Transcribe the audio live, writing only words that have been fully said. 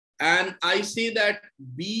and I say that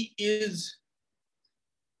B is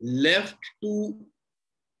left to,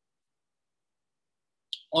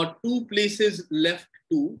 or 2 places left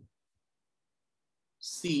to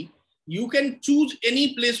C, you can choose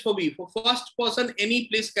any place for B. For first person, any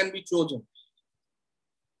place can be chosen.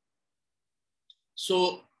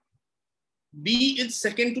 So B is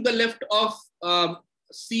second to the left of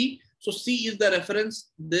C. So C is the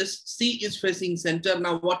reference. This C is facing center.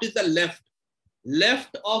 Now what is the left?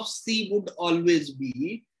 Left of C would always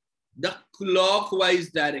be the clockwise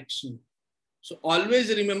direction. So always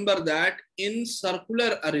remember that in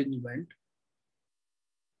circular arrangement,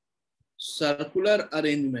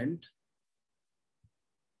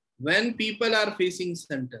 when people are facing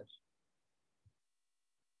center,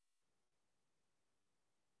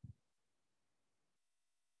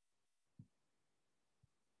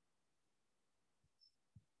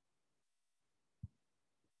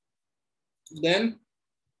 then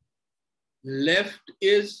left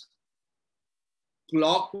is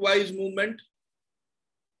clockwise movement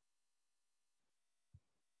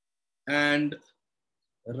and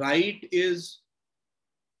right is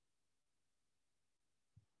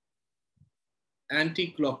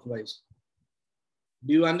anti-clockwise.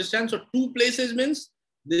 Do you understand? So 2 places means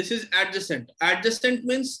this is adjacent. Adjacent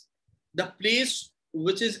means the place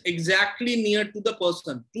which is exactly near to the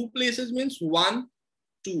person. 2 places means 1,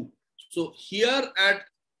 2. So here at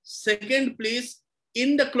second place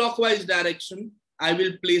in the clockwise direction, I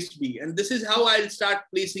will place B. And this is how I'll start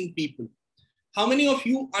placing people. How many of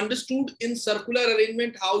you understood in circular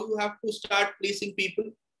arrangement how you have to start placing people?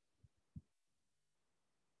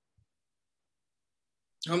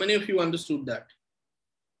 How many of you understood that?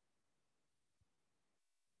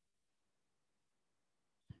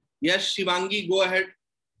 Yes, Shivangi, go ahead.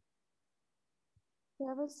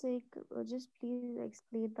 For our sake, just please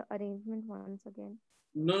explain the arrangement once again.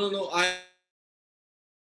 No.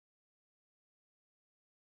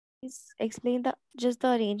 Please explain just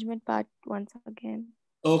the arrangement part once again.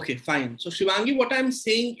 Okay, fine. So Shivangi, what I'm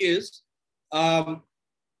saying is,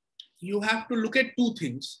 you have to look at 2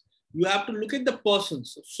 things. You have to look at the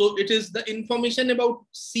persons. So it is the information about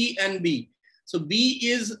C and B. So B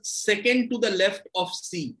is second to the left of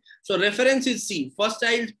C. So reference is C. First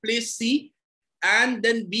I'll place C and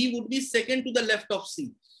then B would be second to the left of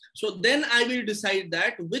C. So then I will decide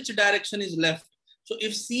that which direction is left. So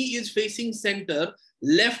if C is facing center,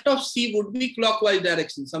 left of C would be clockwise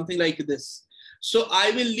direction, something like this. So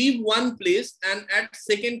I will leave 1 place and at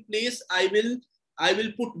second place, I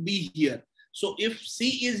will put B here. So if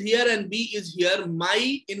C is here and B is here,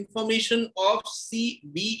 my information of C,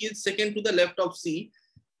 B is second to the left of C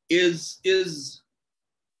is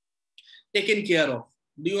taken care of.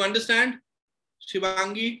 Do you understand,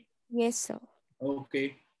 Shivangi? Yes, sir.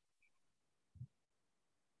 Okay.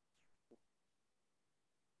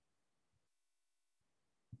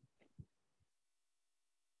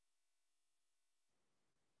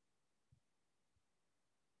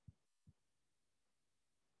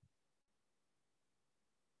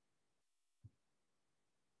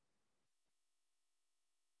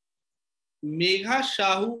 Megha,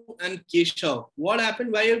 Shahu, and Keshav. What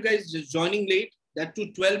happened? Why are you guys just joining late? That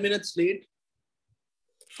too 12 minutes late.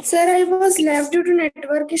 Sir, I was left due to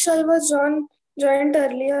network issue. I was joined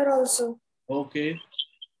earlier also. Okay.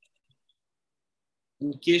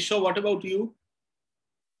 And Keshav, what about you?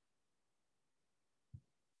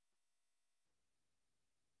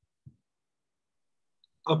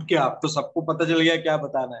 अब क्या, अब तो सबको पता चल गया क्या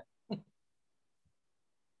बताना है.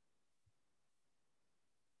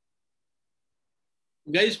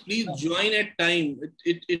 Guys, please join at time.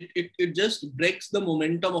 It just breaks the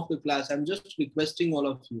momentum of the class. I'm just requesting all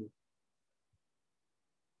of you.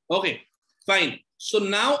 Okay, fine. So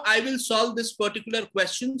now I will solve this particular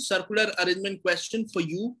question, circular arrangement question for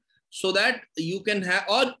you so that you can have,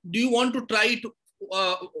 or do you want to try it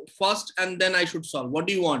first and then I should solve? What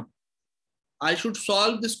do you want? I should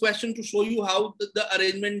solve this question to show you how the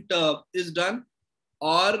arrangement is done,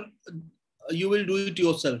 or you will do it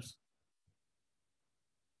yourself.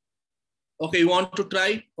 Okay, you want to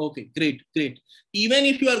try? Okay, great. Even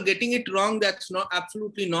if you are getting it wrong, that's not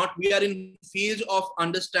absolutely not. We are in phase of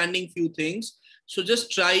understanding few things. So just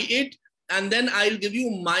try it and then I'll give you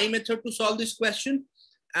my method to solve this question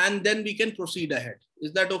and then we can proceed ahead.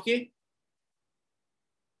 Is that okay?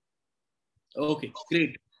 Okay,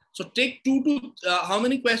 great. So take 2 to how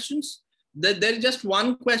many questions? There is just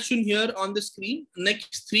 1 question here on the screen.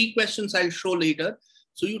 Next 3 questions I'll show later.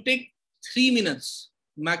 So you take 3 minutes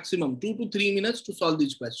maximum, 2 to 3 minutes to solve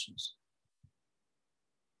these questions.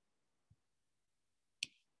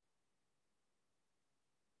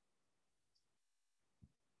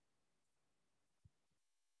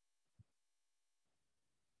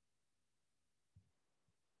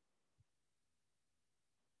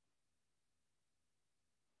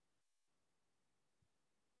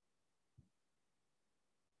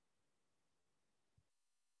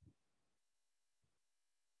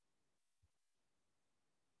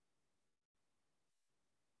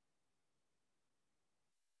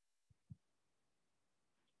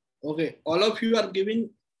 Okay, all of you are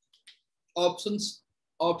giving option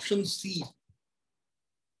C.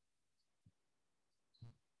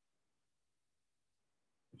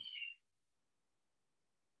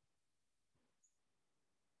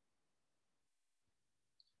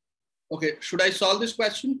 Okay, should I solve this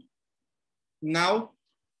question now,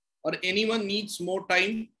 or anyone needs more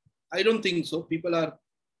time? I don't think so. People are.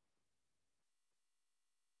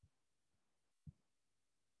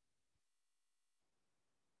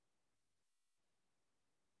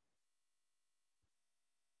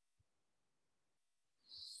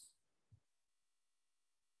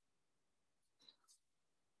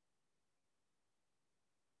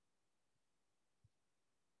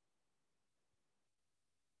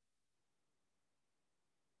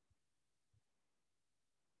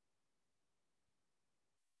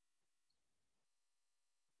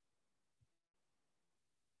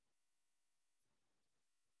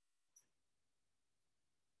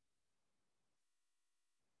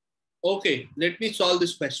 Okay, let me solve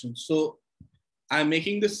this question. So I'm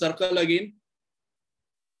making this circle again.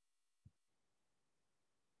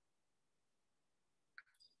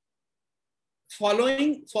 Follow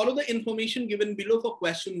the information given below for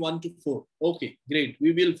question 1 to 4. Okay, great.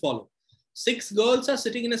 We will follow. 6 girls are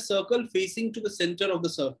sitting in a circle facing to the center of the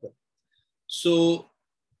circle. So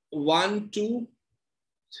 1, 2,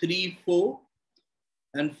 3, 4,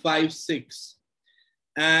 and 5, 6.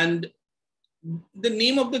 And the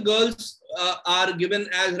name of the girls are given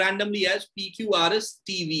as randomly as PQRS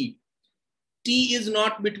TV. T is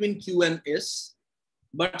not between Q and S,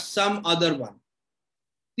 but some other one.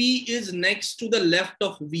 P is next to the left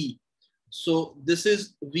of V. So this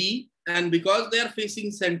is V, and because they are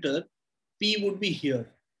facing center, P would be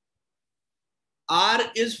here. R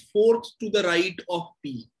is fourth to the right of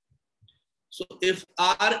P. So if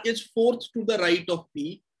R is fourth to the right of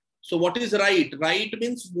P, so what is right? Right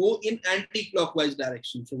means go in anti-clockwise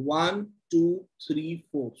direction. So 1, 2, 3,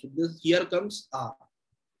 4. So this here comes R.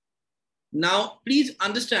 Now, please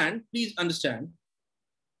understand, it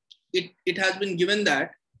has been given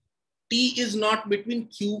that T is not between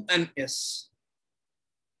Q and S.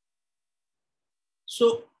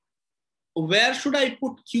 So where should I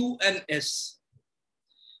put Q and S?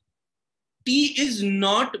 T is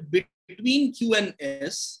not between Q and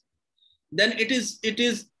S, then it is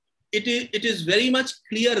very much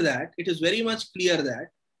clear that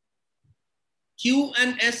Q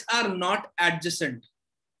and S are not adjacent.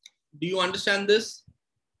 Do you understand this?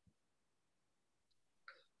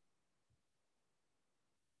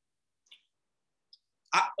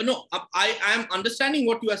 No, I am understanding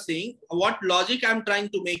what you are saying. What logic I'm trying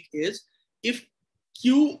to make is, if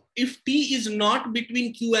T is not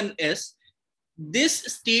between Q and S, this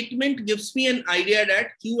statement gives me an idea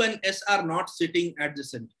that Q and S are not sitting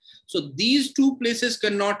adjacent. So these two places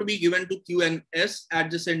cannot be given to Q and S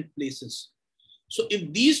adjacent places. So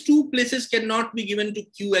if these two places cannot be given to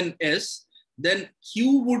Q and S, then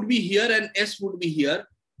Q would be here and S would be here,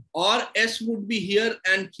 or S would be here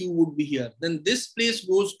and Q would be here. Then this place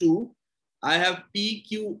goes to, I have P,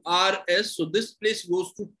 Q, R, S. So this place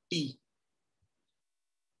goes to T.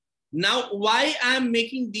 Now, why I am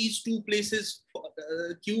making these two places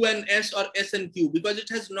Q and S or S and Q? Because it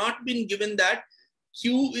has not been given that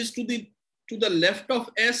Q is to the left of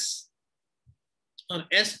S or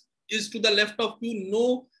S is to the left of Q.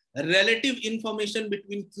 No relative information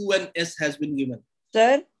between Q and S has been given.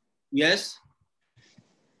 Sir? Yes?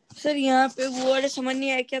 Sir यहाँ पे वो वाला समझ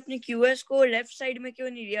नहीं आया कि आपने QS को लेफ्ट साइड में क्यों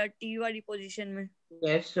नहीं लिया, T वाली पोजीशन में?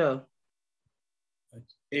 Yes sir.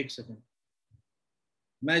 एक सेकंड,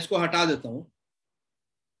 मैं इसको हटा देता हूं.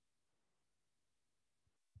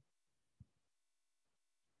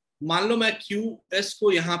 मान लो मैं QS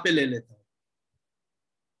को यहां पे ले लेता हूं.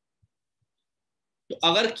 तो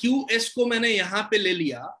अगर QS को मैंने यहां पे ले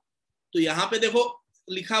लिया, तो यहां पे देखो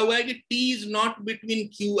लिखा हुआ है कि T is not between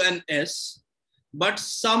Q and S but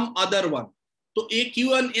some other one. तो एक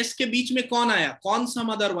Q and S के बीच में कौन आया? कौन some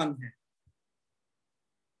other one है?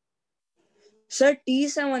 Sir T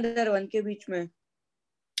some other one के बीच में.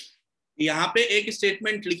 यहाँ पे एक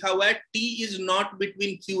स्टेटमेंट लिखा हुआ है T is not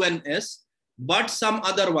between Q and S but some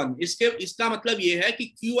other one. इसका मतलब ये है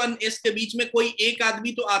कि Q and S के बीच में कोई एक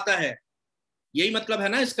आदमी तो आता है. यही मतलब है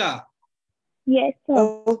ना इसका? Yes,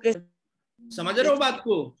 sir. Okay. समझ रहे हो बात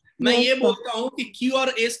को? मैं ये बोलता हूं कि Q और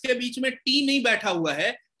S के बीच में T नहीं बैठा हुआ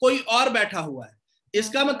है, कोई और बैठा हुआ है.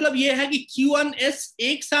 इसका मतलब ये है कि Q और S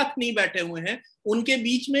एक साथ नहीं बैठे हुए हैं, उनके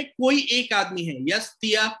बीच में कोई एक आदमी है. यस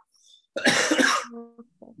तिया,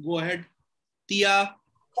 गो अहेड तिया.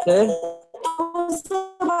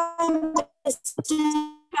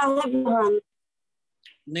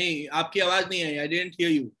 नहीं, आपकी आवाज नहीं आई. I didn't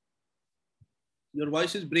here you. Your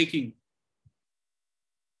voice is breaking.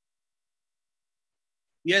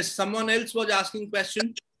 Yes, someone else was asking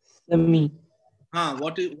question. Me.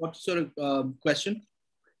 What's your question?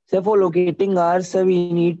 Sir, for locating R, sir,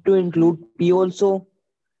 we need to include P also.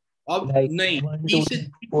 अब Like नहीं, 1, P 2, से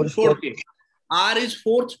 3, 4 4 छोड़ step. के R is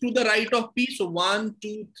fourth to the right of P, so 1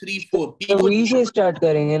 2 3 4. P तो को V से start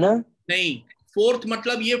करेंगे ना? नहीं, फोर्थ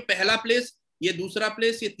मतलब ये पहला प्लेस, ये दूसरा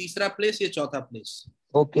प्लेस, ये तीसरा प्लेस, ये चौथा प्लेस.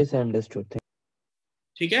 Okay sir, understood.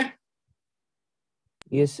 ठीक है?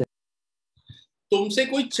 Yes sir. तुमसे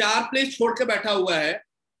कोई 4 प्लेस छोड़ के बैठा हुआ है,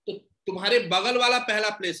 तो तुम्हारे बगल वाला पहला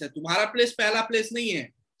प्लेस है, तुम्हारा प्लेस पहला प्लेस नहीं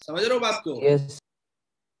है. समझ रहे हो बात को? यस.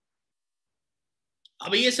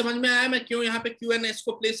 अब ये समझ में आया मैं क्यों यहाँ पे क्यू एंड एस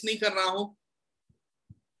को प्लेस नहीं कर रहा हूँ?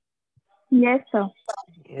 Yes, sir.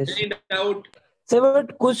 Yes any doubt? Sir,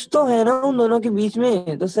 but कुछ तो है ना उन दोनों के बीच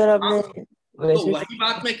में, तो सर आपने तो वैसे वही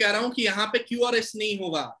बात मैं कह रहा हूँ कि यहाँ पे क्यू और एस नहीं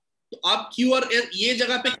होगा, तो अब क्यू और एस, ये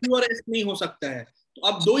जगह पे क्यू और एस नहीं हो सकता है, तो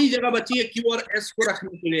अब 2 ही जगह बची है क्यू और एस को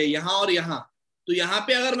रखने के लिए, यहाँ और यहाँ. तो यहाँ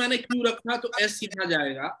पे अगर मैंने क्यू रखा तो एस यहाँ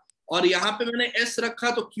जाएगा, और यहाँ पे मैंने एस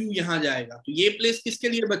रखा तो क्यू यहाँ जाएगा. तो ये प्लेस किसके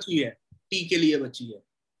लिए बची है? टी के लिए बची है.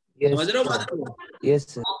 समझ रहे हो बात को? Yes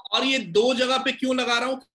sir. और ये 2 जगह पे क्यों लगा रहा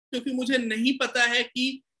हूँ? क्योंकि मुझे नहीं पता है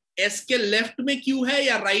कि एस के लेफ्ट में क्यू है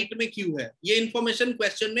या राइट में क्यू है. ये इंफॉर्मेशन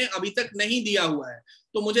क्वेश्चन में अभी तक नहीं दिया हुआ है,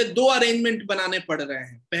 तो मुझे 2 अरेंजमेंट बनाने पड़ रहे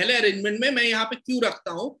हैं. पहले अरेंजमेंट में मैं यहाँ पे क्यू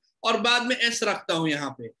रखता हूँ और बाद में एस रखता हूँ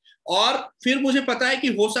यहाँ पे, और फिर मुझे पता है कि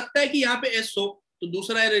हो सकता है कि यहाँ पे एस हो, तो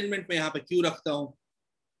दूसरा अरेंजमेंट में यहाँ पे क्यू रखता हूँ.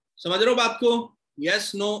 समझ रहे हो बात को?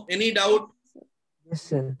 Yes, no, any doubt? Yes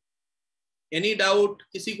sir. Any doubt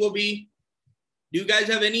किसी को भी? Do you guys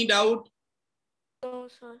have any doubt? No,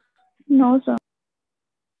 sir. No, sir.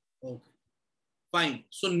 Okay, fine.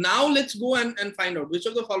 So now let's go and find out which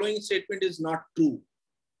of the following statement is not true.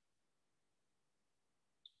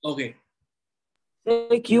 Okay.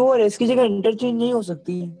 Q और S की जगह interchange नहीं हो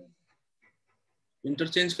सकती?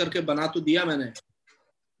 Interchange करके बना तो दिया मैंने.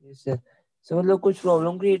 Yes sir. सर मतलब कुछ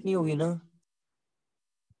प्रॉब्लम क्रिएट नहीं होगी ना?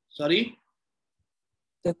 सॉरी,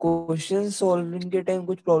 सर क्वेश्चन सॉल्विंग के टाइम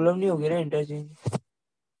कुछ प्रॉब्लम नहीं होगी ना इंटरचेंज?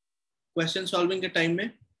 क्वेश्चन सॉल्विंग के टाइम में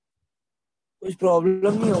कुछ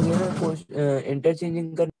प्रॉब्लम नहीं होगी ना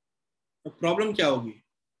इंटरचेंजिंग कर? प्रॉब्लम क्या होगी?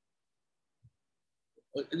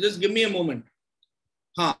 Just give me a moment.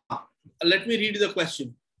 हाँ, let me read the question.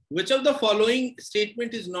 Which of the following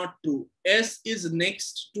statement is not true? S is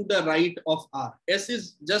next to the right of R. S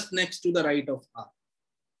is just next to the right of R.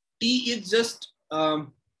 T is just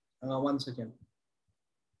one second.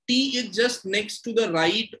 T is just next to the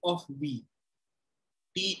right of V.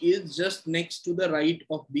 T is just next to the right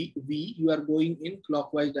of V. V, you are going in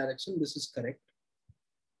clockwise direction. This is correct.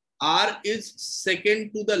 R is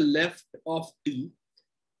second to the left of T.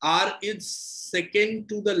 R is second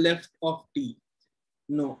to the left of T.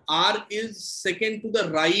 No, R is second to the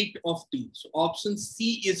right of T. So option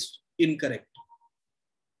C is incorrect.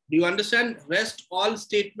 Do you understand? Rest all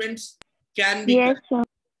statements can be Yes, correct.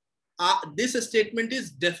 sir. This statement is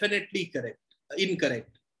definitely correct.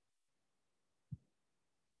 Incorrect.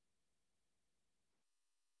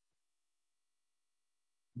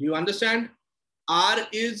 Do you understand? R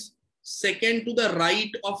is second to the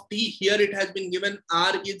right of T. Here it has been given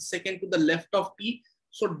R is second to the left of T.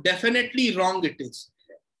 So definitely wrong it is.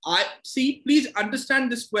 See, please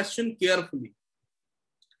understand this question carefully.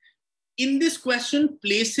 In this question,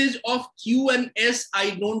 places of Q and S, I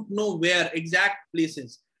don't know where exact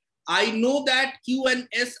places. I know that Q and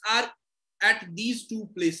S are at these 2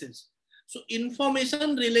 places. So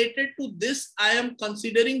information related to this, I am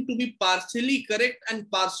considering to be partially correct and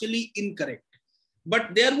partially incorrect.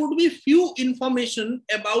 But there would be few information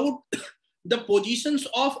about the positions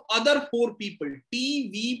of other 4 people, T,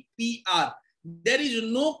 V, P, R. There is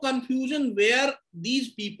no confusion where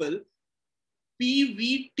these people, P,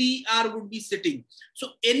 V, T, R would be sitting. So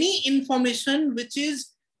any information which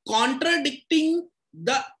is contradicting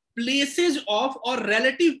the places of or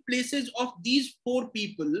relative places of these 4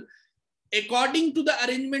 people, according to the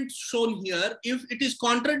arrangement shown here, if it is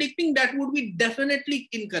contradicting, that would be definitely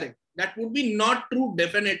incorrect. That would be not true,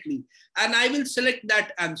 definitely. And I will select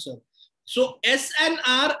that answer. So S and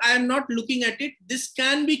R, I am not looking at it. This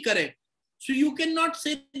can be correct. So you cannot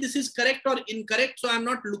say this is correct or incorrect. So I'm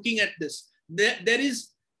not looking at this. There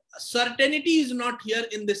is certainty is not here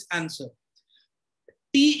in this answer.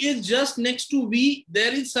 T is just next to V.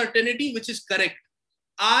 There is certainty, which is correct.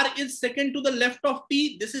 R is second to the left of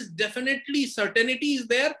T. This is definitely certainty is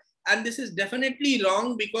there. And this is definitely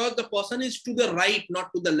wrong because the person is to the right,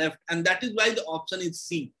 not to the left. And that is why the option is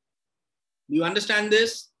C. Do you understand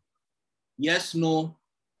this? Yes, no?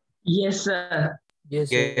 Yes, sir.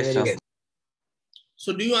 Yes, Yes, sir.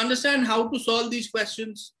 So do you understand how to solve these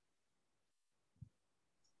questions?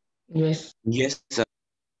 Yes. Yes, sir.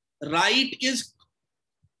 Right is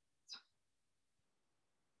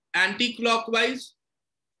anti-clockwise.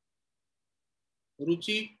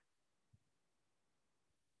 Ruchi.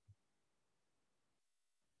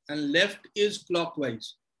 And left is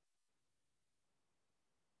clockwise.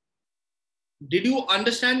 Did you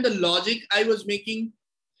understand the logic I was making?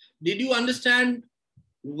 Did you understand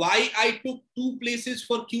why I took two places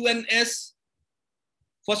for Q and S?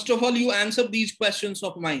 First of all, you answer these questions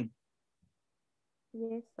of mine.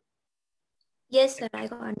 Yes, sir. Yes, sir. I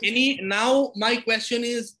got understand. Now my question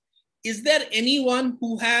is there anyone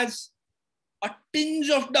who has a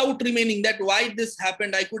tinge of doubt remaining that why this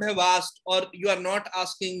happened? I could have asked, or you are not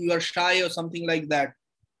asking, you are shy or something like that.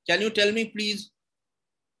 Can you tell me, please?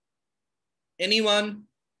 Anyone?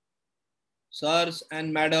 Sirs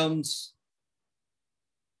and madams.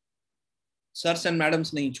 Sirs and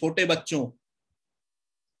madams नहीं, छोटे बच्चों.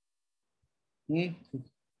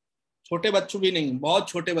 छोटे बच्चों भी नहीं, बहुत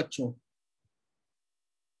छोटे बच्चों.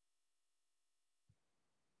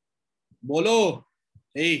 बोलो.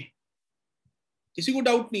 Hey. किसी को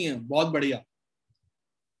डाउट नहीं है? बहुत बढ़िया.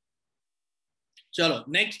 चलो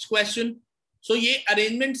नेक्स्ट क्वेश्चन. सो ये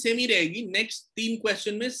अरेंजमेंट सेम ही रहेगी. नेक्स्ट 3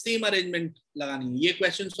 क्वेश्चन में सेम अरेंजमेंट लगानी है. ये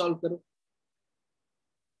क्वेश्चन सॉल्व करो.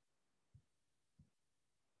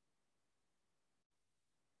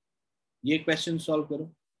 ये क्वेश्चन सॉल्व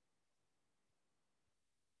करो.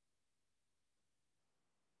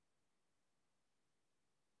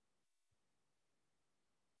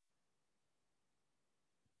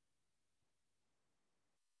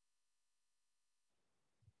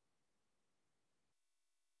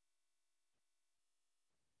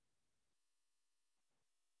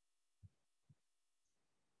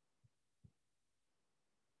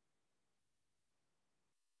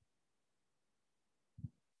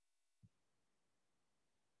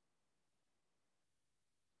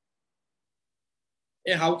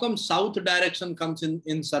 How come south direction comes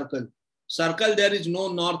in circle? Circle, there is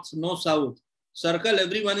no north, no south. Circle,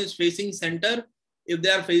 everyone is facing center. If they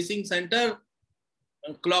are facing center,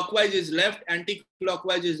 clockwise is left,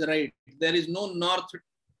 anti-clockwise is right. There is no north,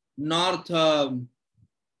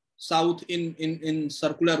 south in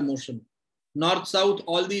circular motion. North, south,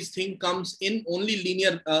 all these things comes in only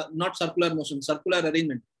linear, not circular motion, circular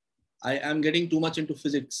arrangement. I am getting too much into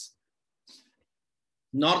physics.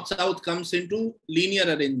 North-south comes into linear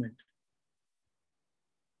arrangement.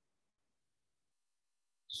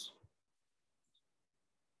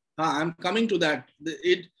 I'm coming to that.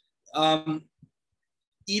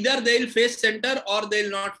 Either they'll face center or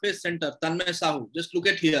they'll not face center. Tanmay Sahu, just look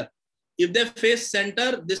at here. If they face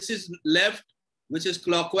center, this is left, which is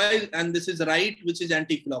clockwise, and this is right, which is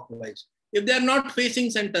anti-clockwise. If they are not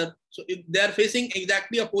facing center, so if they are facing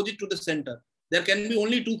exactly opposite to the center, there can be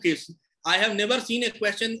only 2 cases. I have never seen a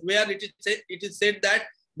question where it is said that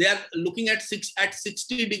they are looking at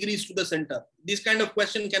 60 degrees to the center. This kind of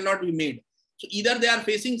question cannot be made. So either they are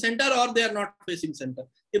facing center or they are not facing center.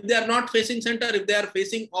 If they are not facing center, if they are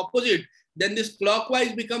facing opposite, then this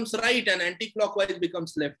clockwise becomes right and anti-clockwise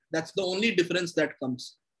becomes left. That's the only difference that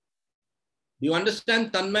comes. Do you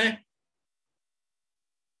understand, Tanmay?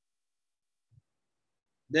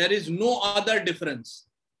 There is no other difference.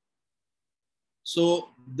 So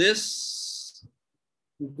this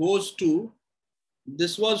goes to,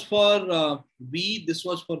 this was for B, this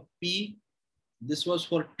was for P, this was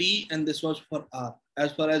for T, and this was for R,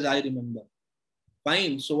 as far as I remember.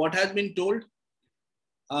 Fine. So what has been told?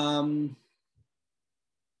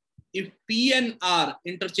 If P and R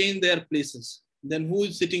interchange their places, then who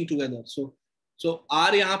is sitting together? So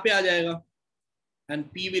R यहाँ पे आ जाएगा,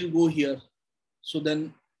 and P will go here. So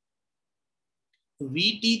then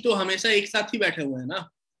VT तो हमेशा एक साथ ही बैठे हुए हैं ना,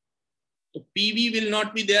 तो PV will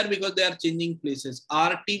not be there because they are changing places.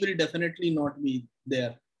 RT will definitely not be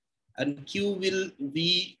there, and Q will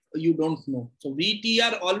V, you don't know. So VT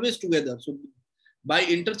are always together. So by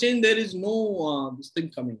interchange there is no this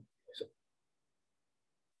thing coming,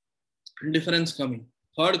 difference coming.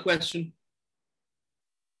 Third question.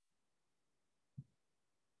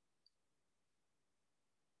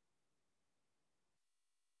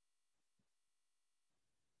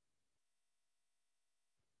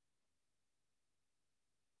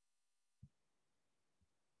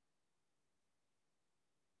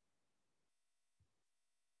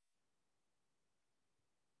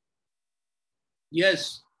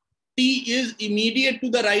 Yes, T is immediate to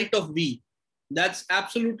the right of V. That's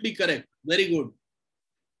absolutely correct. Very good.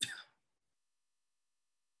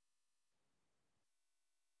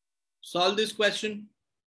 Solve this question.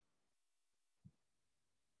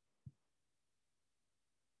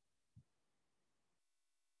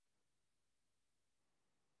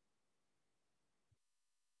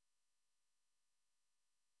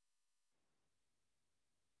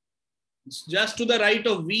 Just to the right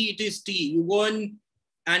of V, it is T. You go in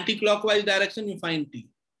anti-clockwise direction, you find T.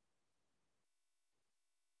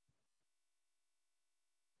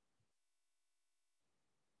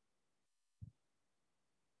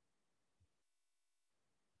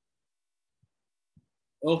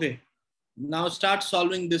 Okay, now start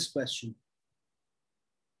solving this question.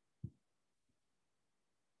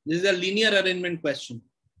 This is a linear arrangement question.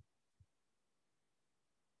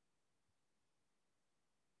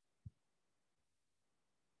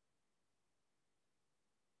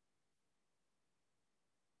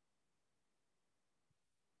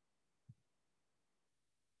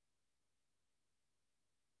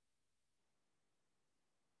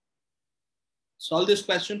 Solve this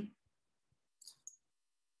question.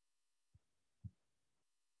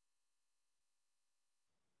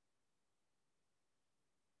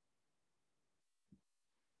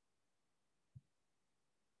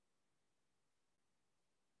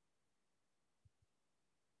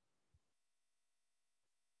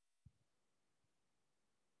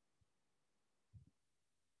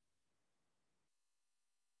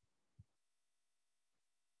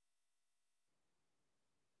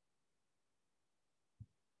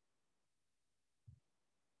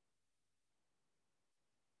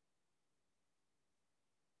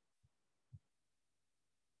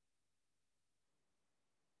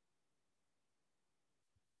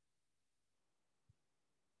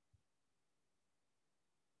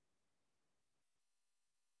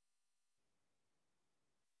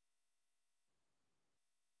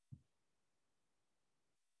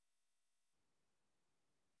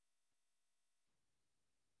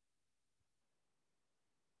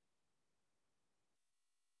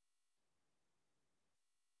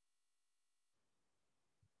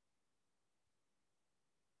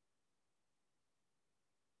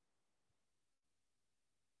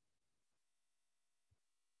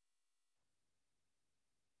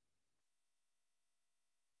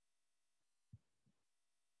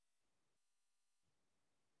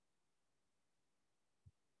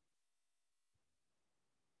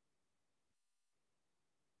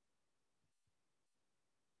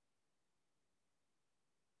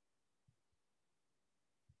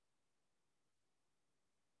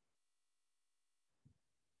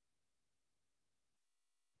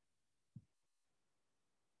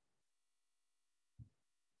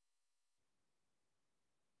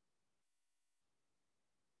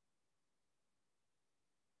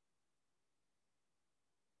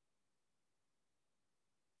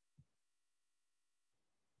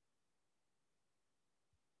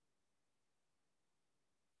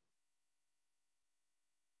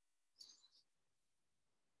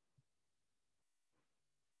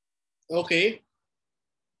 Okay.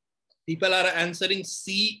 People are answering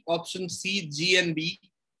C, option C, G, and B.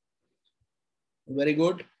 Very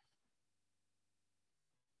good.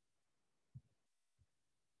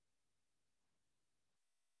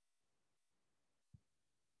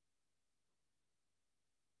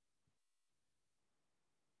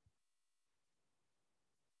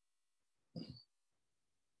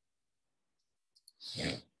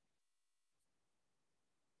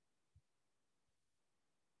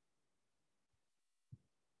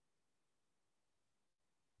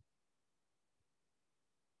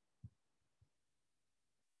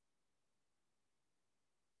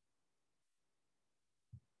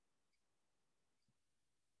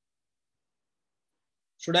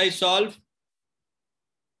 Should I solve?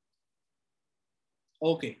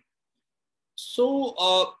 Okay.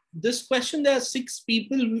 So this question, there are 6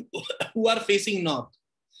 people who are facing north.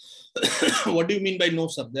 What do you mean by no,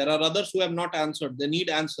 sir? There are others who have not answered. They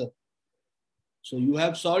need answer. So you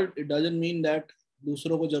have solved. It doesn't mean that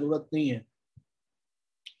दूसरों को जरूरत नहीं है.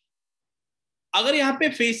 अगर यहाँ पे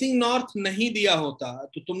facing north नहीं दिया होता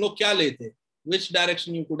तो तुम लोग क्या लेते? Which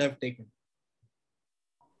direction you could have taken?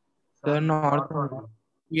 Sir, north.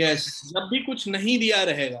 Yes. जब भी कुछ नहीं दिया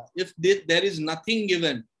रहेगा, if there is nothing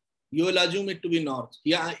given, you will assume it to be north.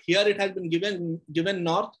 Yeah, here it has been given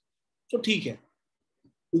north. So ठीक है.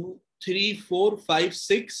 2, 3, 4, 5,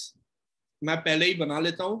 6 मैं पहले ही बना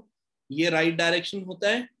लेता हूं. ये राइट डायरेक्शन होता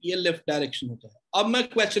है, ये लेफ्ट डायरेक्शन होता है. अब मैं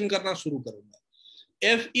क्वेश्चन करना शुरू करूंगा.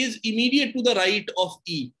 F is immediate to the right of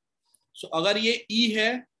E. So अगर ये E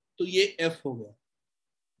है तो ये F हो गया.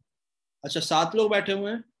 अच्छा 7 लोग बैठे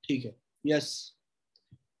हुए हैं. ठीक है. Yes.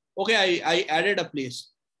 Okay, I added a place.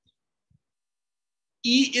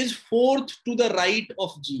 E is 4th to the right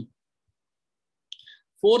of G.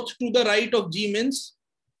 4th to the right of G means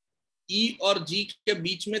E और G के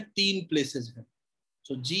बीच में 3 places हैं.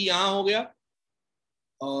 So G यहाँ हो गया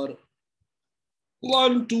और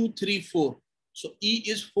 1, 2, 3, 4. So E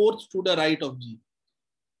is 4th to the right of G.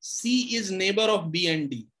 C is neighbor of B and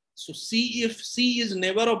D. So C, if C is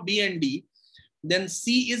neighbor of B and D, then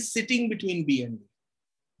C is sitting between B and D.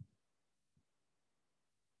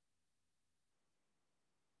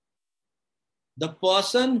 The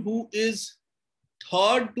person who is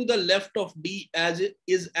third to the left of D as it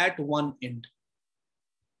is at one end.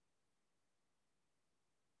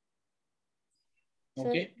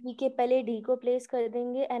 Okay. Sir D के पहले D को place कर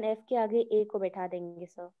देंगे and F के आगे A को बैठा देंगे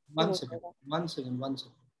sir. One second.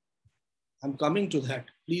 I'm coming to that.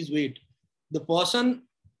 Please wait. The person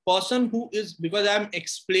who is, because I'm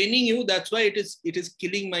explaining you, that's why it is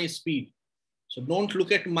killing my speed. So don't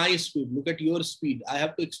look at my speed, look at your speed. I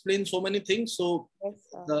have to explain so many things. So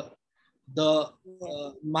yes,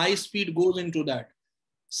 my speed goes into that.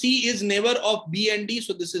 C is neighbor of B and D.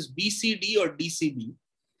 So this is BCD or DCB.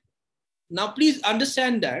 Now please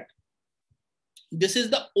understand that this is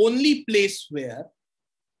the only place where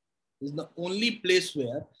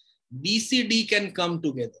BCD can come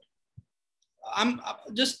together.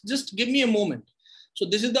 Just give me a moment. So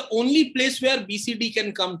this is the only place where BCD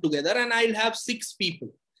can come together, and I'll have 6 people.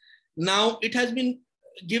 Now it has been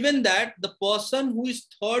given that the person who is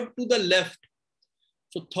third to the left.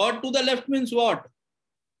 So third to the left means what?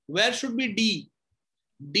 Where should be D?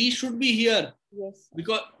 D should be here. Yes.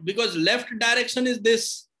 Because left direction is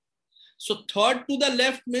this. So third to the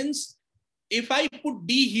left means if I put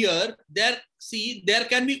D here, there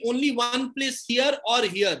can be only one place here or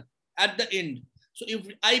here at the end. So if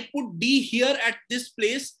I put D here at this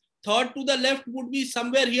place, third to the left would be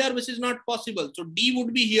somewhere here, which is not possible. So D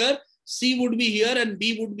would be here, C would be here, and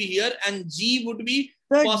B would be here, and G would be.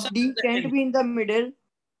 Sir, D can't be in the middle.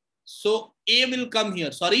 So A will come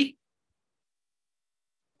here. Sorry?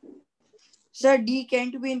 Sir, D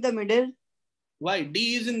can't be in the middle. Why?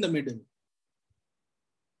 D is in the middle.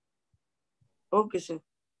 Okay, sir.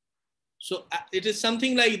 So it is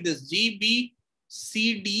something like this: G, B,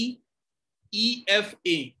 C, D, E, F,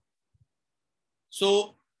 A.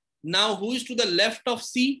 So now who is to the left of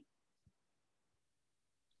C?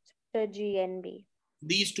 Sir, G and B.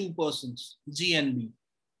 These two persons, G and B.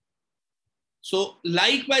 So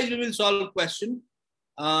likewise, we will solve question.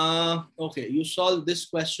 Okay, you solve this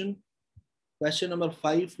question. Question number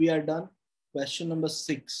 5, we are done. Question number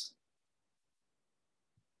 6.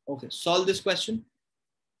 Okay, solve this question.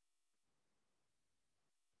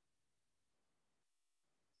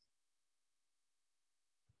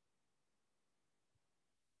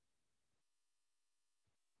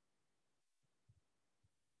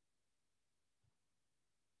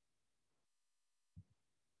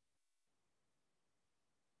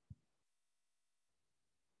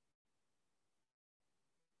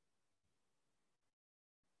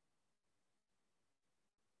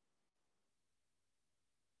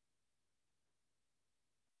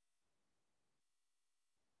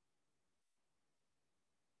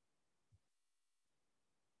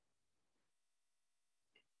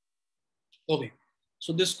 Okay,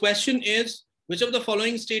 so this question is, which of the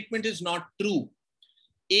following statement is not true?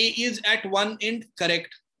 A is at one end, correct.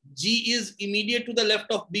 G is immediate to the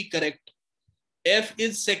left of B, correct. F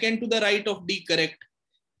is second to the right of D, correct.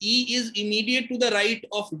 E is immediate to the right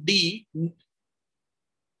of D.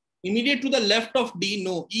 Immediate to the left of D,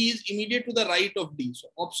 no. E is immediate to the right of D. So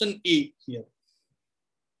option A here.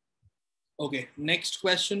 Okay, next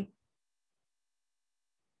question.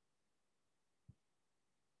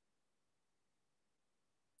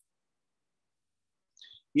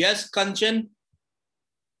 Yes, Kanchan.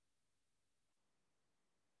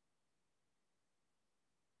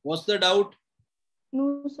 What's the doubt?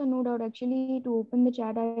 No, sir, no doubt. Actually, to open the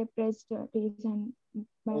chat, I pressed raise hand.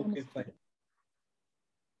 Okay, fine.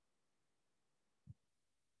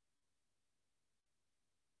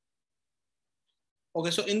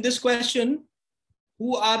 Okay, so in this question,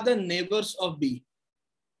 who are the neighbors of B?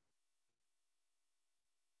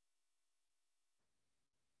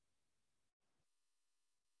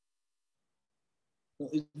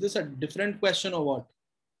 Is this a different question or what?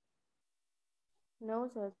 No,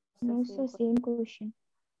 sir. No, sir, same question.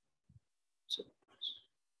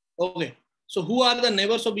 Okay, so who are the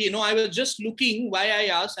neighbors of B? No, I was just looking, why I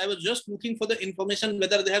asked, I was just looking for the information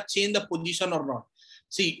whether they have changed the position or not.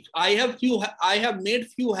 See, I have made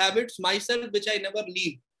few habits myself which I never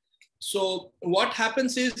leave. So what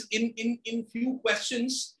happens is in few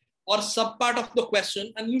questions or sub part of the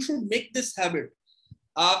question, and you should make this habit.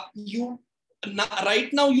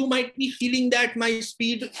 Right now you might be feeling that my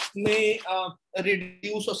speed may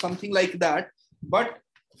reduce or something like that, but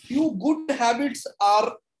few good habits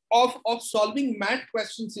are of solving math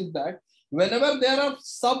questions is that whenever there are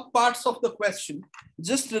sub parts of the question,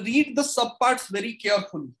 just read the sub parts very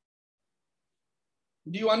carefully.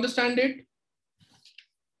 Do you understand it?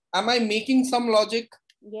 Am I making some logic?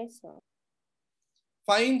 Yes, sir.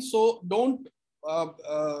 Fine. So don't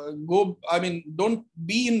don't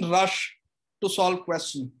be in rush to solve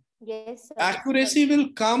question. Yes, sir. Accuracy will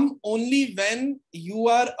come only when you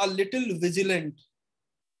are a little vigilant.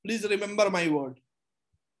 Please remember my word.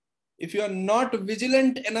 If you are not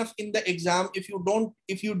vigilant enough in the exam, if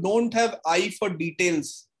you don't have eye for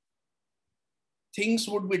details, things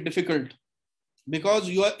would be difficult, because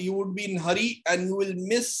you would be in hurry and you will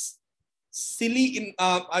miss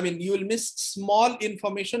you will miss small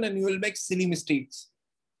information and you will make silly mistakes.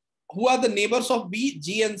 Who are the neighbors of B?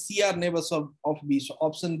 G and C are neighbors of B. So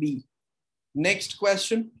option B. Next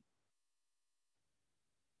question.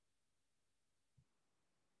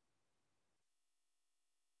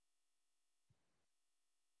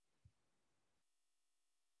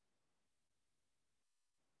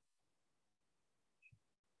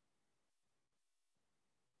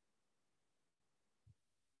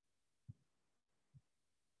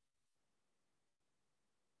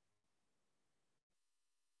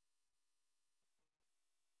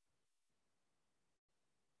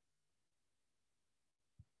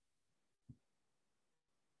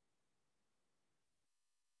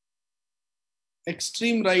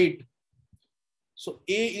 Extreme right. So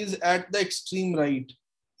A is at the extreme right.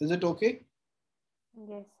 Is it okay?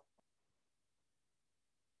 Yes.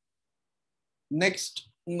 Next,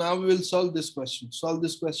 now we will solve this question. Solve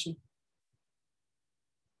this question.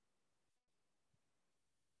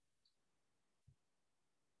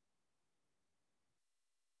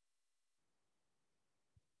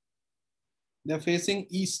 They're facing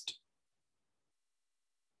east.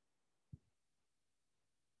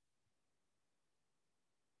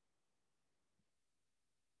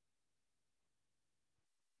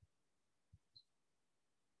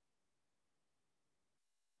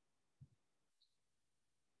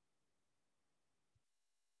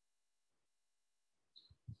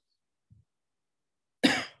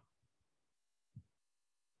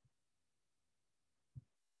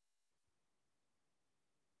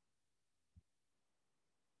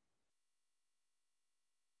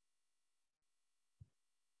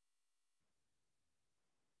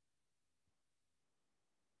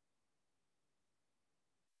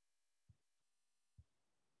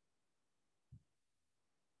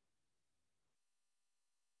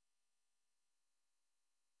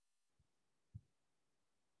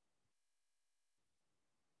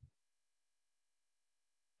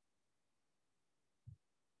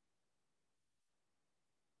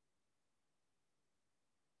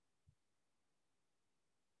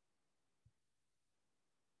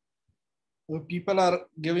 People are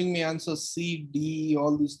giving me answers C, D,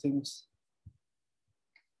 all these things.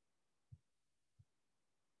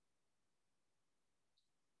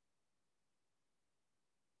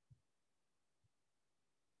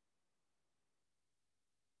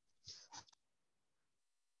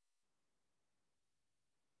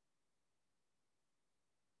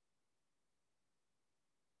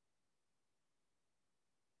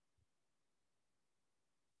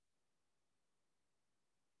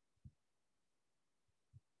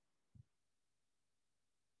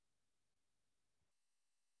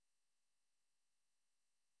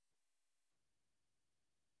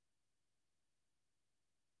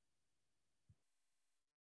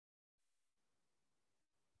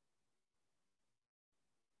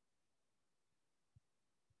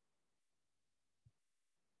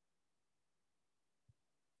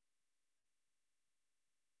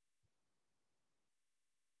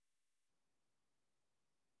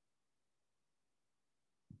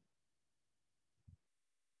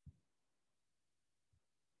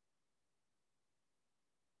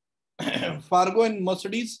 Fargo and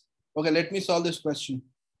Mercedes. Okay, let me solve this question.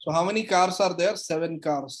 So how many cars are there? 7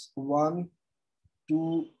 cars. 1,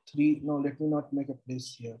 2, 3. No, let me not make a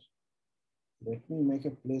place here. Let me make a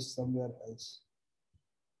place somewhere else.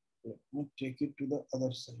 Let me take it to the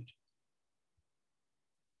other side.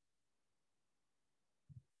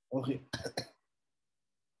 Okay.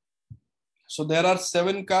 So there are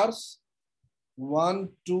 7 cars. 1,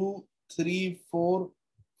 2, 3, 4,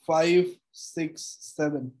 5, 6,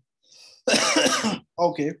 7.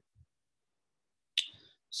 Okay.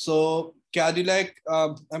 So Cadillac,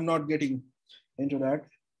 I'm not getting into that.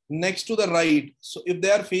 Next to the right. So if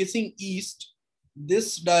they are facing east,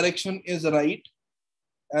 this direction is right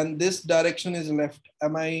and this direction is left.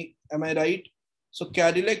 Am I right? So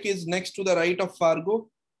Cadillac is next to the right of Fargo.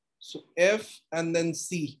 So F and then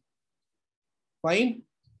C. Fine.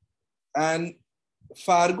 And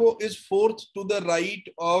Fargo is 4th to the right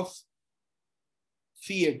of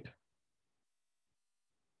Fiat.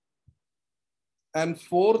 and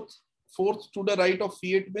fourth to the right of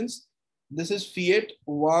Fiat means this is Fiat,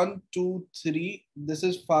 1, 2, 3. This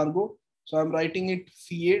is Fargo. So I'm writing it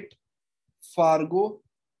Fiat, Fargo,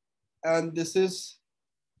 and this is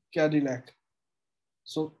Cadillac.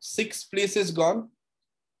 So 6 places gone.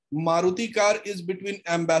 Maruti car is between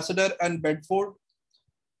Ambassador and Bedford.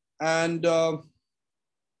 And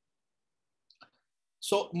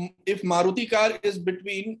so if Maruti car is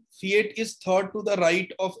between, Fiat is third to the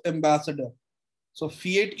right of Ambassador. So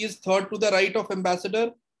Fiat is third to the right of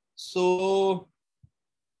Ambassador. So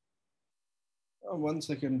 1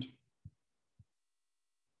 second.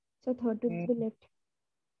 So third to the left.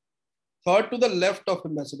 Third to the left of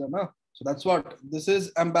Ambassador, na? So that's what this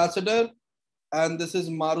is, Ambassador, and this is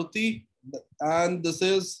Maruti, and this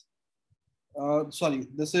is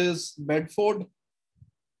this is Bedford,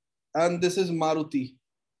 and this is Maruti,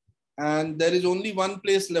 and there is only one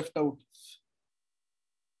place left out.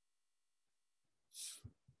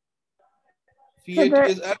 Fiat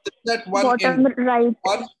is at that one end. Right.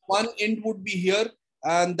 One end would be here,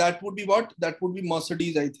 and that would be what? That would be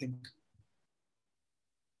Mercedes, I think.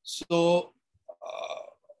 So,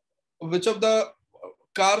 which of the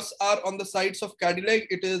cars are on the sides of Cadillac?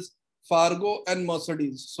 It is Fargo and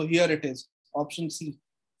Mercedes. So here it is, option C,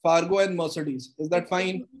 Fargo and Mercedes. Is that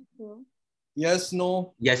fine? Yes,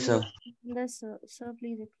 no? Yes, sir. Yes, sir. Sir,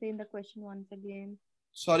 please explain the question once again.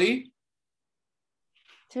 Sorry?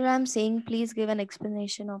 Sir, I'm saying please give an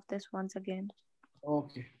explanation of this once again.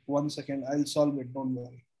 Okay, 1 second. I'll solve it. Don't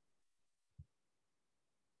worry.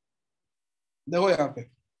 देखो यहाँ पे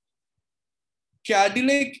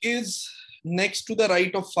Cadillac is next to the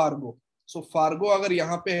right of Fargo. So Fargo अगर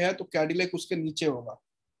यहाँ पे है तो Cadillac उसके नीचे होगा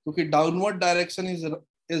क्योंकि downward direction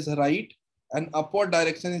is right and upward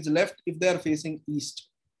direction is left if they are facing east.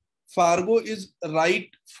 Fargo is right,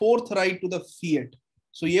 fourth right to the Fiat.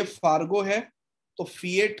 So ये Fargo है तो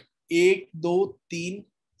Fiat 1, 2, 3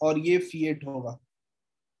 और ये Fiat होगा.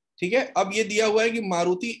 ठीक है. अब ये दिया हुआ है कि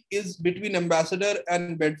Maruti is between Ambassador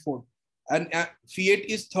and Bedford. And Fiat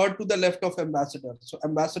is third to the left of Ambassador. So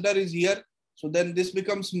Ambassador is here. So then this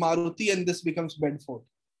becomes Maruti and this becomes Bedford.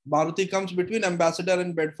 Maruti comes between Ambassador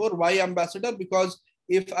and Bedford. Why Ambassador? Because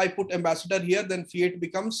if I put Ambassador here, then Fiat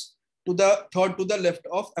becomes to the third to the left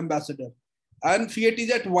of Ambassador. And Fiat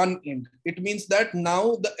is at one end. It means that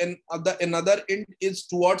now the another end is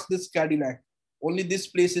towards this Cadillac. Only this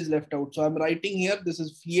place is left out. So I'm writing here, this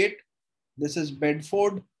is Fiat, this is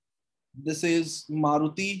Bedford, this is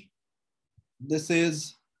Maruti, this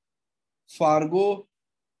is Fargo,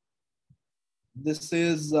 this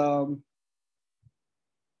is no,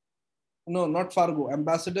 not Fargo,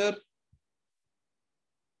 Ambassador.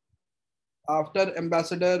 After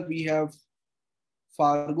Ambassador we have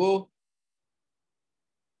Fargo,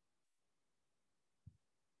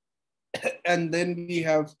 and then we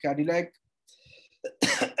have Cadillac,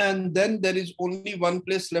 and then there is only one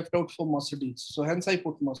place left out for Mercedes. So hence I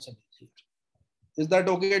put Mercedes here. Is that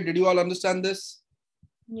okay? Did you all understand this?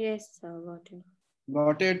 Yes, sir. Got it.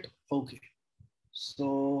 Got it? Okay.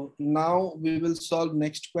 So now we will solve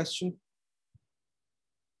next question.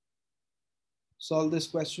 Solve this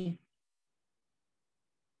question.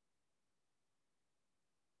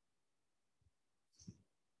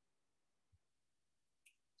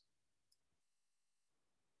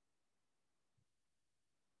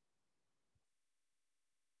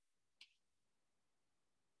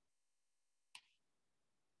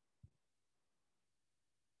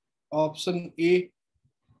 Option A.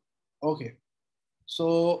 Okay.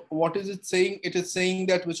 So what is it saying? It is saying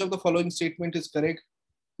that which of the following statement is correct?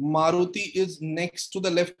 Maruti is next to the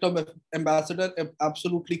left of Ambassador.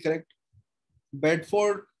 Absolutely correct.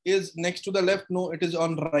 Bedford is next to the left. No, it is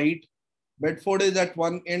on right. Bedford is at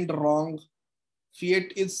one end. Wrong.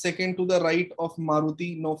 Fiat is second to the right of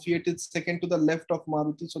Maruti. No, Fiat is second to the left of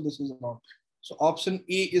Maruti. So this is wrong. So option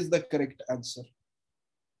A is the correct answer.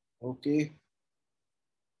 Okay.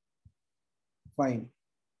 Fine.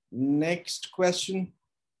 Next question.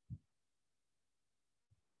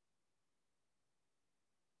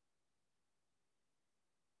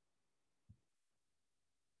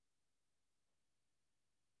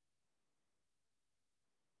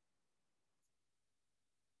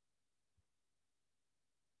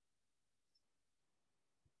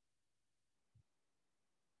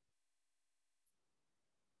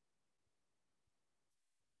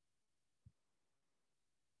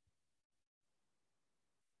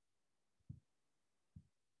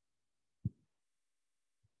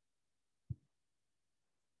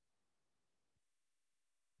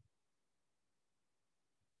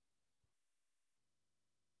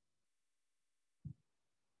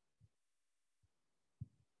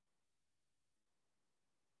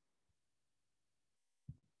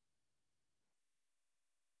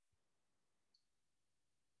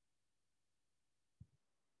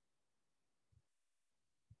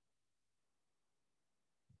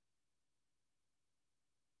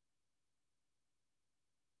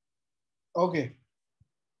 Okay.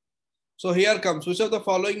 So here comes. Which of the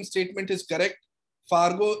following statement is correct?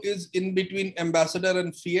 Fargo is in between Ambassador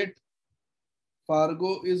and Fiat.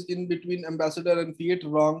 Fargo is in between Ambassador and Fiat.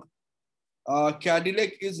 Wrong.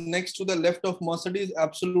 Cadillac is next to the left of Mercedes.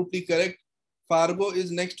 Absolutely correct. Fargo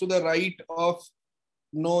is next to the right of,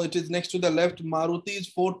 no, it is next to the left. Maruti is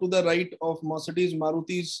fourth to the right of Mercedes.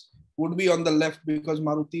 Maruti's would be on the left because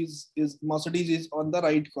Mercedes is on the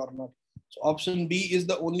right corner. So option B is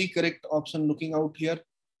the only correct option looking out here.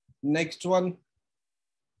 Next one.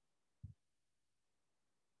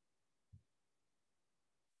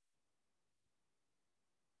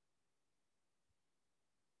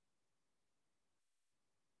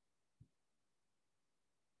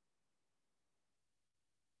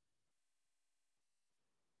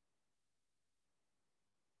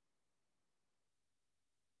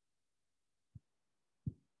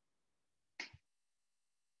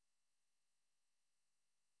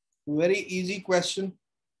 Very easy question.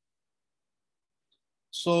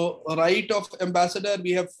 So right of Ambassador,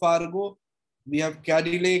 we have Fargo, we have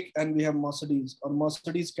Cadillac, and we have Mercedes, or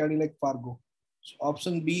Mercedes, Cadillac, Fargo. So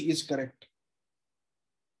option B is correct.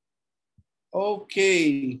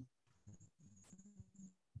 Okay.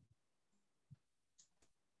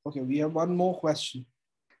 Okay, we have one more question.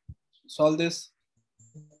 Solve this.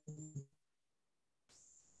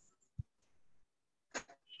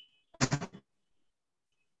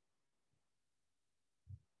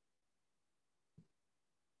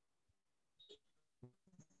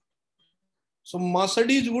 So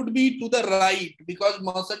Mercedes would be to the right because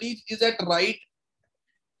Mercedes is at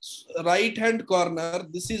right hand corner.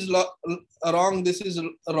 This is wrong. This is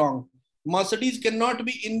wrong. Mercedes cannot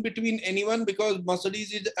be in between anyone because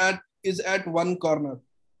Mercedes is at one corner.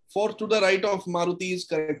 Fourth to the right of Maruti is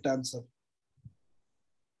correct answer.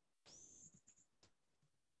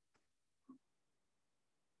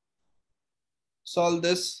 Solve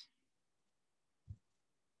this.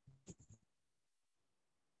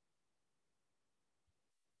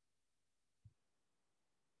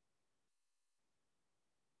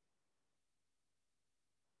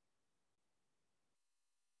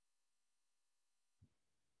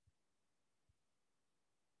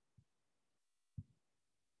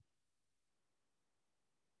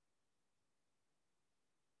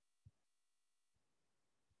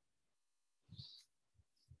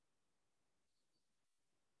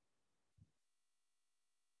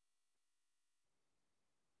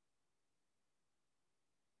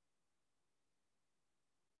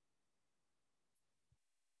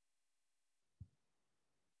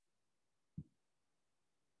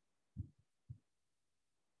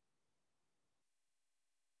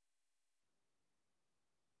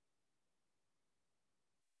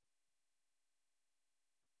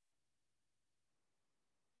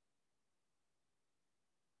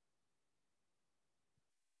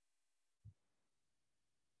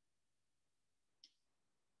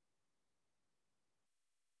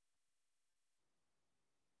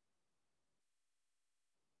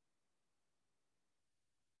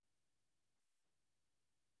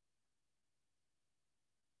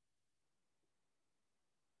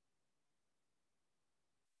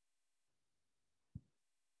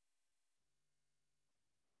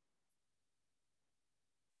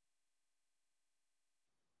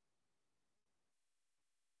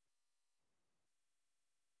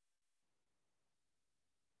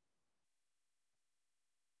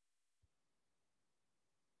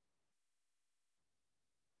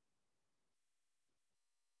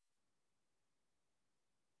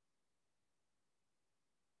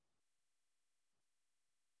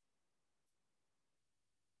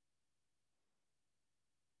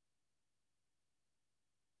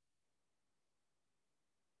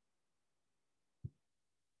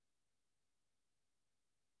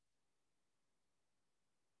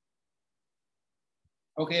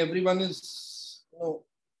 Okay, everyone is, no,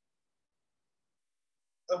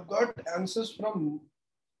 I've got answers from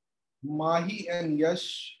Mahi and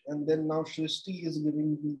Yash, and then now Shrishti is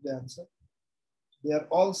giving me the answer. They are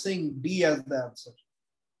all saying D as the answer.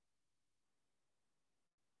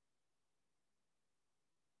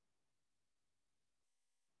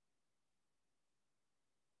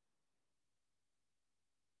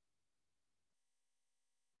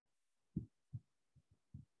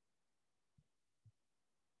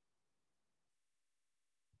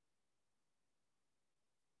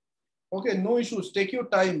 Okay, no issues. Take your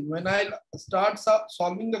time. When I start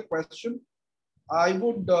solving the question, I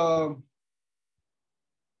would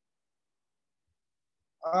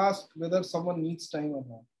ask whether someone needs time or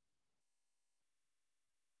not.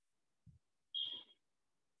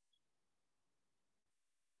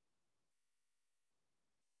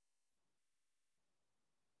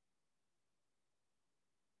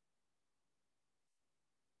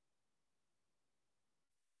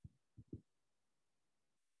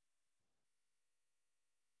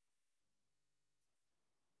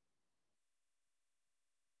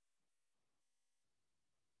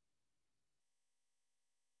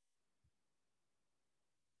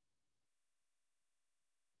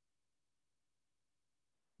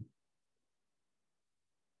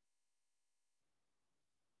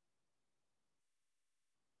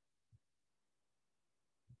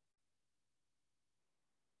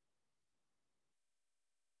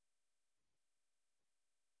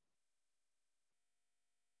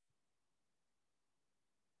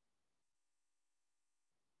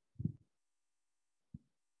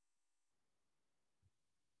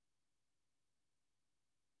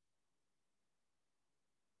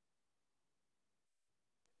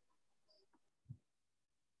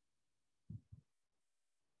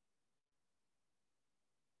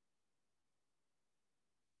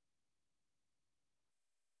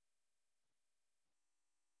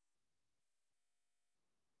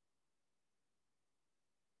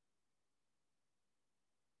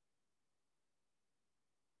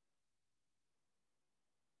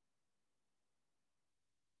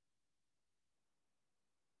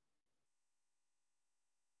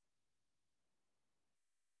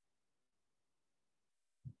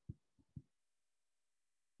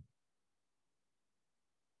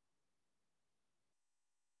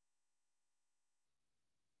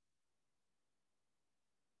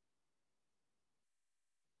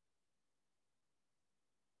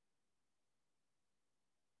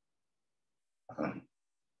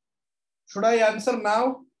 Should I answer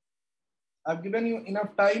now? I've given you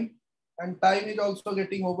enough time, and time is also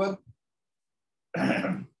getting over.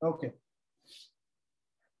 Okay.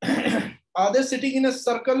 Are they sitting in a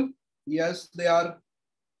circle? Yes, they are.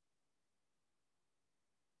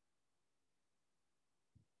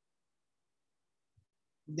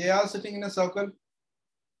 They are sitting in a circle.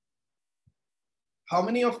 How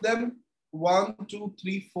many of them? 1, 2,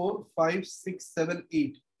 3, 4, 5, 6, 7,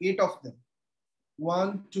 8. 8 of them.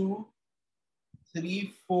 1, 2,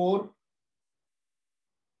 3, 4,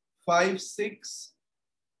 5, 6,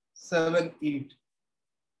 7, 8.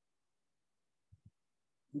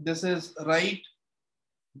 This is right.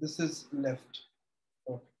 This is left.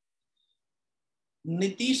 Okay.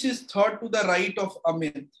 Nitish is third to the right of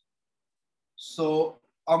Amit. So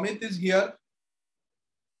Amit is here.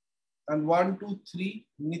 And 1, 2, 3,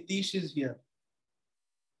 Nitish is here.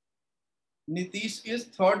 Nitish is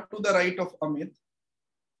third to the right of Amit,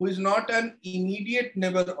 who is not an immediate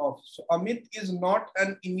neighbor of. So Amit is not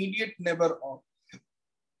an immediate neighbor of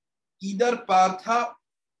either Partha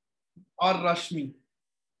or Rashmi.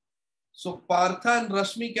 So Partha and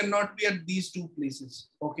Rashmi cannot be at these two places.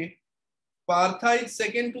 Okay. Partha is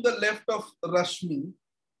second to the left of Rashmi,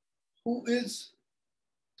 who is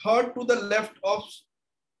third to the left of,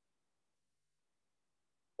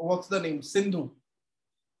 what's the name? Sindhu.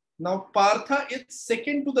 Now Partha is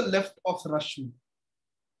second to the left of Rashmi.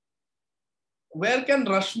 Where can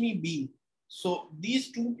Rashmi be? So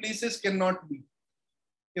these two places cannot be.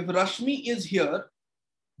 If Rashmi is here,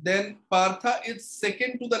 then Partha is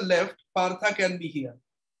second to the left. Partha can be here.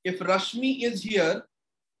 If Rashmi is here,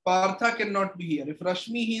 Partha cannot be here. If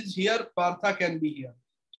Rashmi is here, Partha can be here.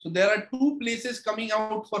 So there are two places coming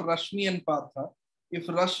out for Rashmi and Partha. If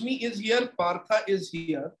Rashmi is here, Partha is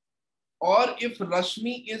here. Or if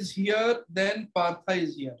Rashmi is here, then Partha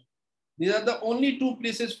is here. These are the only two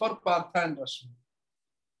places for Partha and Rashmi.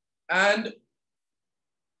 And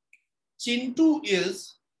Chintu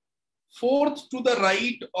is fourth to the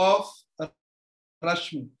right of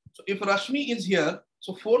Rashmi. So if Rashmi is here,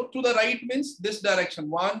 so fourth to the right means this direction,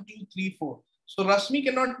 1, 2, 3, 4. So Rashmi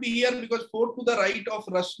cannot be here because fourth to the right of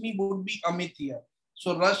Rashmi would be Amit here.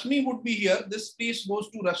 So Rashmi would be here. This place goes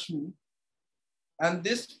to Rashmi. And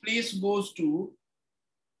this place goes to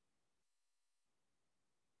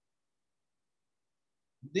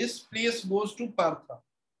Partha.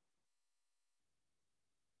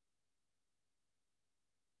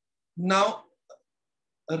 Now,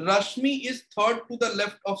 Rashmi is third to the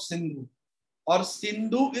left of Sindhu, or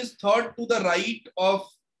Sindhu is third to the right of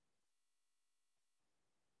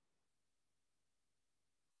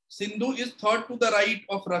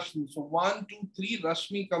Rashmi. So 1, 2, 3,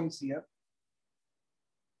 Rashmi comes here.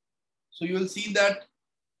 So you will see that,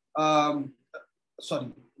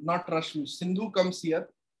 sorry, not Rashmi, Sindhu comes here.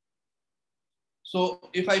 So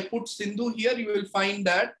if I put Sindhu here, you will find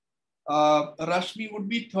that Rashmi would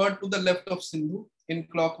be third to the left of Sindhu in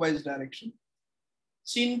clockwise direction.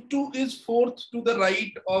 Chintu is fourth to the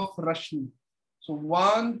right of Rashmi. So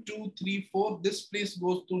 1, 2, 3, 4, this place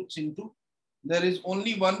goes to Chintu. There is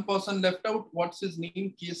only one person left out. What's his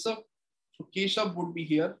name? Keshav. So Keshav would be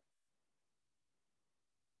here.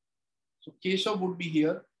 So Keshav would be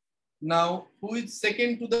here. Now, who is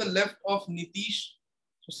second to the left of Nitish?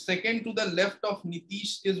 So second to the left of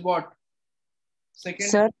Nitish is what?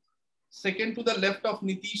 Second to the left of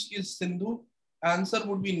Nitish is Sindhu. Answer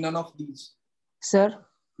would be none of these. Sir?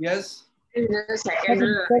 Yes? Sir,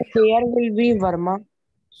 where will be Verma?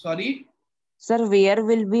 Sorry? Sir, where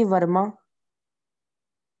will be Verma?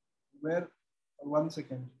 Where? 1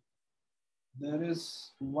 second. There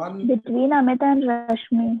is one between Amit and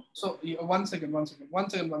Rashmi. So 1 second.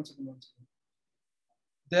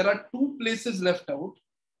 There are two places left out.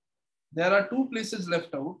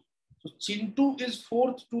 So Chintu is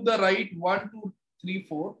fourth to the right, 1, 2, 3,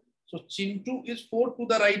 4. So Chintu is fourth to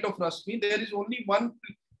the right of Rashmi. There is only one.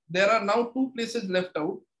 There are now two places left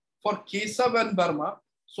out for Keshav and Verma.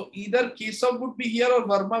 So either Keshav would be here or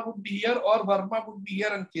Verma would be here, or Verma would be here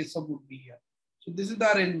and Keshav would be here. So this is the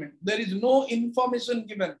arrangement. There is no information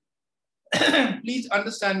given. Please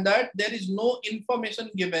understand that there is no information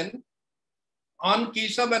given on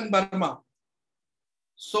Keshav and Verma.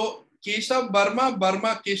 So Keshav, Verma,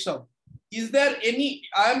 Verma, Keshav. Is there any,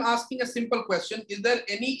 I am asking a simple question. Is there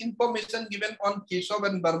any information given on Keshav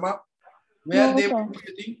and Verma where they will be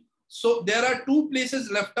sitting? So there are two places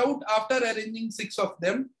left out after arranging 6 of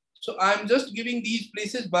them. So I am just giving these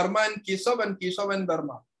places Verma and Keshav and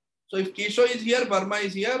Verma. So if Keshav is here, Verma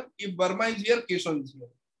is here. If Verma is here, Keshav is here.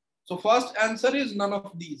 So first answer is none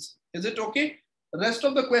of these. Is it okay? The rest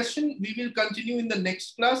of the question we will continue in the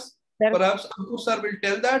next class. Perhaps Ankur sir will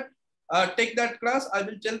tell that, take that class. I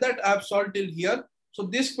will tell that I have solved till here. So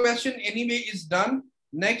this question anyway is done.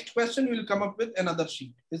 Next question we will come up with another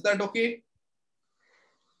sheet. Is that okay?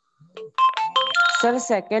 Sir,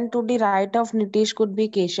 second to the right of Nitish could be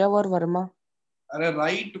Keshav or Verma.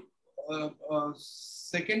 Right,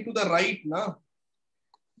 second to the right, na?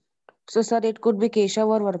 So, sir, it could be Keshav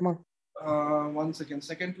or Verma. 1 second.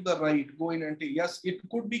 Second to the right. Go in and take. Yes, it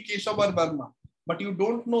could be Keshav or Verma, but you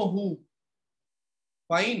don't know who.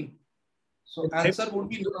 Fine. So answer would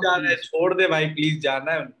be. छोड़ दे भाई, please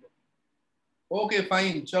जाना है उनको. Okay,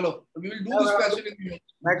 fine. Chalo. We will do this question.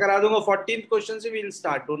 मैं करा दूंगा 14th question से we will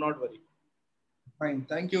start. Do not worry. Fine.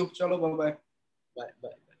 Thank you. Chalo. Bye bye.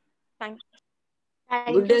 Bye. Thank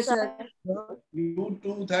Good you, day, sir. sir. You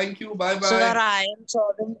too. Thank you. Bye bye. Sir, I am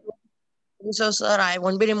sorry. So, sir, I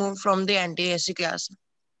won't be removed from the NTSE class.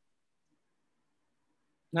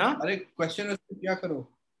 ना? अरे question है तो क्या करो?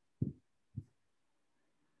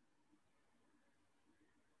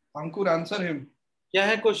 Ankur, answer him. क्या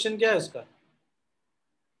है question, क्या है उसका?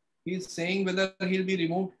 He is saying whether he'll be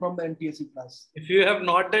removed from the NTSE class. If you have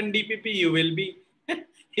not done DPP, you will be.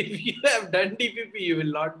 If you have done DPP, you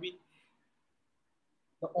will not be.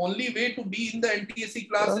 The only way to be in the NTSE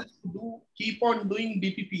class is to keep on doing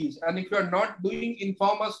DPPs. And if you are not doing,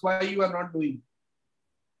 inform us why you are not doing.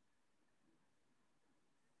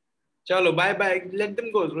 चलो, bye. Let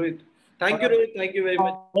them go, Rohit. Thank you, Rohit. Thank you very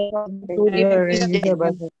much.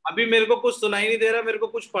 अभी मेरे को कुछ सुनाई नहीं दे रहा, मेरे को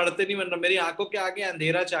कुछ पढ़ते नहीं बन रहा, मेरी आंखों के आगे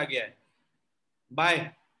अंधेरा छा गया है.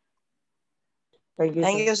 Bye. Thank you,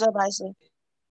 Thank sir. you, sir. Bye, sir.